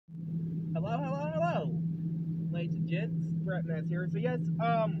gents, Brett here. So yes,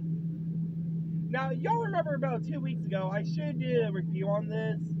 now y'all remember about 2 weeks ago, I should do a review on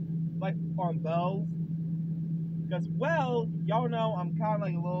this, like on bows, because well, y'all know I'm kind of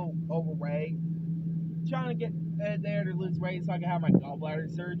like a little overweight, trying to get there to lose weight so I can have my gallbladder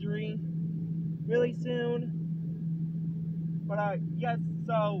surgery really soon. But yes,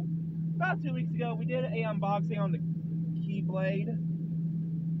 so about 2 weeks ago, we did a unboxing on the Keyblade,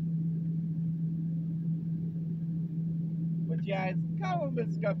 which yeah, it's kind of a little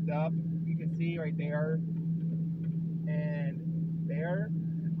bit scuffed up. You can see right there and there.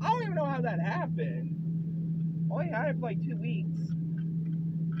 I don't even know how that happened. Only had it for like 2 weeks,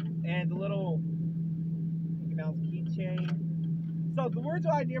 and the little Mickey Mouse keychain. So the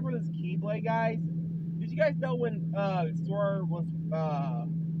original idea for this Keyblade, guys. Did you guys know when Sora was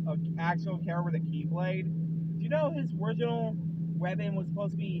an actual character with a Keyblade? Do you know his original weapon was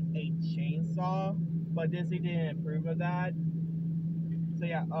supposed to be a chainsaw, but Disney didn't approve of that? So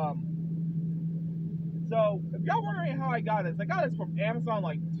yeah, so if y'all wondering how I got this from Amazon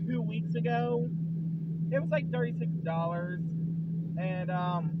like 2 weeks ago. It was like $36, and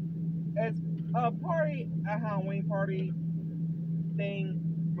it's a party, a Halloween party thing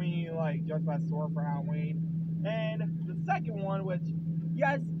when you like dress by Sora for Halloween. And the second one, which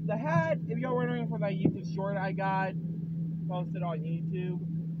yes, the hat, if y'all wondering, from that YouTube short I got posted on YouTube.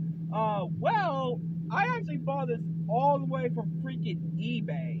 Well, I actually bought this all the way from freaking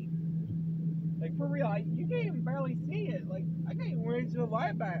eBay. Like for real, you can't even barely see it. Like I can't even reach the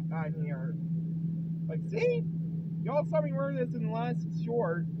light back on here. Like see, y'all saw me wearing this in the last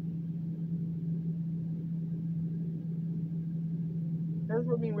short. Here's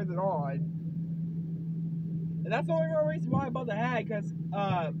with me with it on. And that's the only real reason why I bought the hat, because,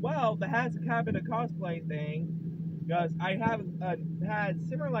 well, the hat's kind of a cosplay thing. Because I have a hat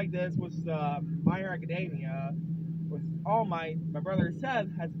similar like this, which is My Hero Academia, which all my brother Seth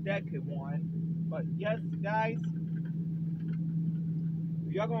has a Deku one. But yes, guys,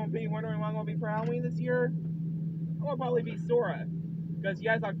 if y'all gonna be wondering what I'm gonna be for Halloween this year, I'm gonna probably be Sora. Because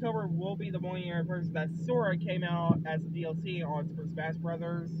yes, October will be the 1 year anniversary that Sora came out as a DLC on Super Smash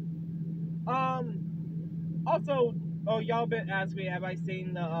Brothers. Also, oh, y'all been asking me, have I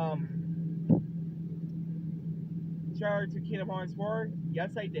seen the trailer to Kingdom Hearts 4?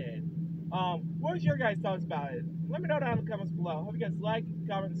 Yes, I did. What was your guys' thoughts about it? Let me know down in the comments below. Hope you guys like,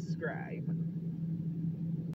 comment, and subscribe.